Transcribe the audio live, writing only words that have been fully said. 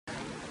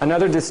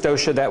Another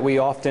dystocia that we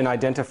often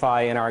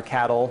identify in our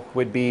cattle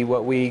would be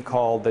what we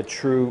call the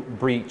true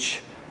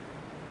breech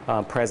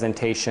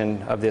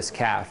presentation of this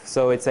calf.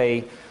 So it's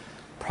a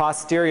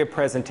posterior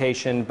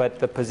presentation, but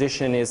the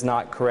position is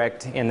not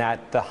correct in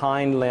that the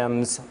hind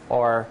limbs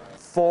are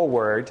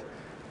forward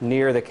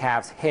near the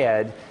calf's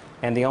head,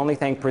 and the only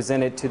thing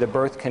presented to the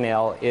birth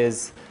canal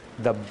is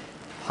the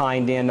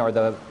hind end or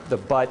the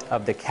butt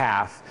of the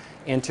calf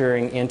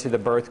entering into the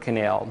birth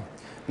canal.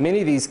 Many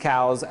of these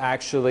cows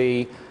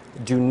actually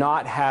do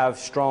not have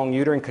strong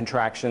uterine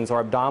contractions or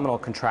abdominal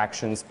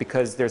contractions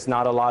because there's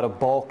not a lot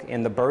of bulk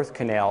in the birth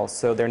canal,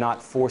 so they're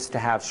not forced to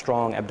have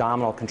strong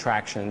abdominal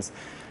contractions.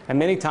 And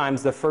many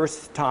times the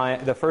first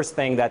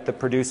thing that the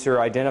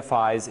producer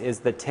identifies is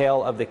the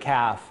tail of the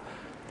calf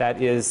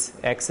that is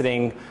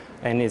exiting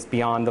and is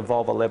beyond the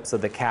vulva lips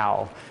of the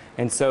cow.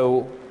 And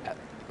so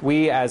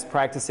we, as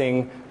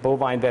practicing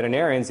bovine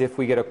veterinarians, if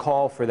we get a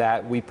call for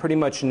that, we pretty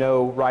much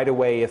know right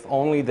away, if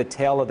only the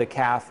tail of the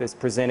calf is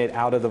presented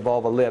out of the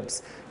vulva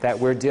lips, that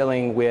we're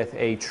dealing with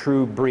a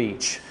true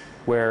breech,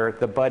 where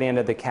the butt end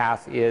of the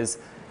calf is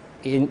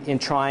in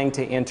trying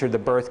to enter the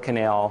birth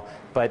canal,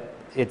 but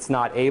it's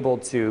not able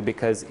to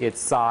because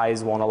its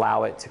size won't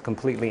allow it to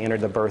completely enter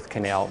the birth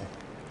canal.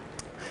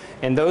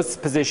 In those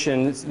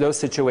positions, those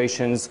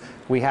situations,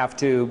 we have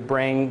to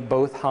bring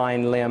both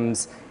hind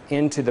limbs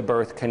into the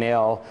birth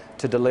canal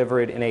to deliver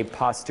it in a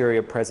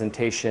posterior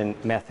presentation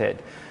method.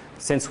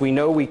 Since we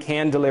know we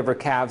can deliver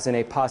calves in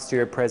a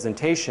posterior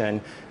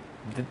presentation,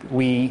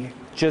 we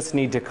just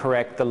need to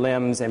correct the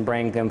limbs and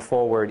bring them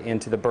forward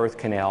into the birth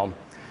canal.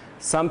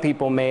 Some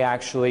people may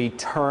actually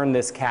turn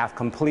this calf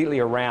completely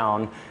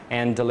around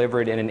and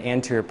deliver it in an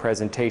anterior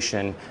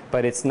presentation,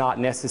 but it's not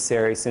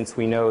necessary since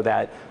we know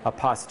that a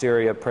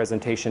posterior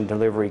presentation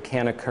delivery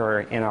can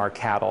occur in our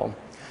cattle.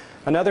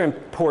 Another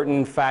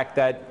important fact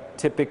that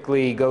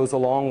typically goes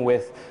along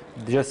with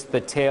just the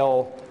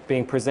tail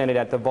being presented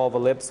at the vulva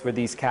lips for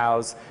these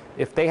cows,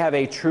 if they have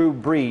a true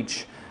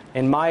breech,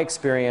 in my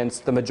experience,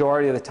 the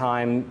majority of the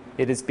time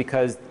it is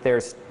because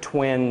there's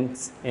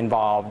twins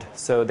involved.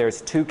 So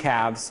there's two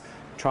calves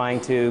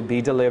trying to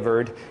be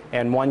delivered,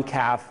 and one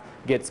calf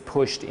gets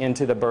pushed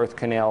into the birth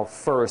canal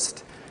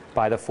first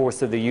by the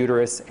force of the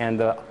uterus and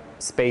the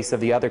space of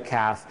the other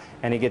calf,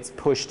 and it gets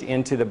pushed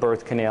into the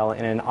birth canal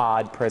in an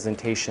odd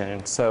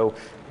presentation. So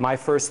my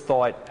first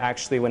thought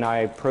actually when I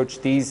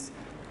approach these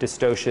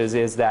dystocias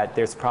is that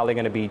there's probably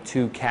going to be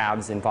two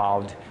calves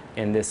involved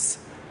in this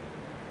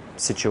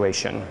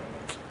situation.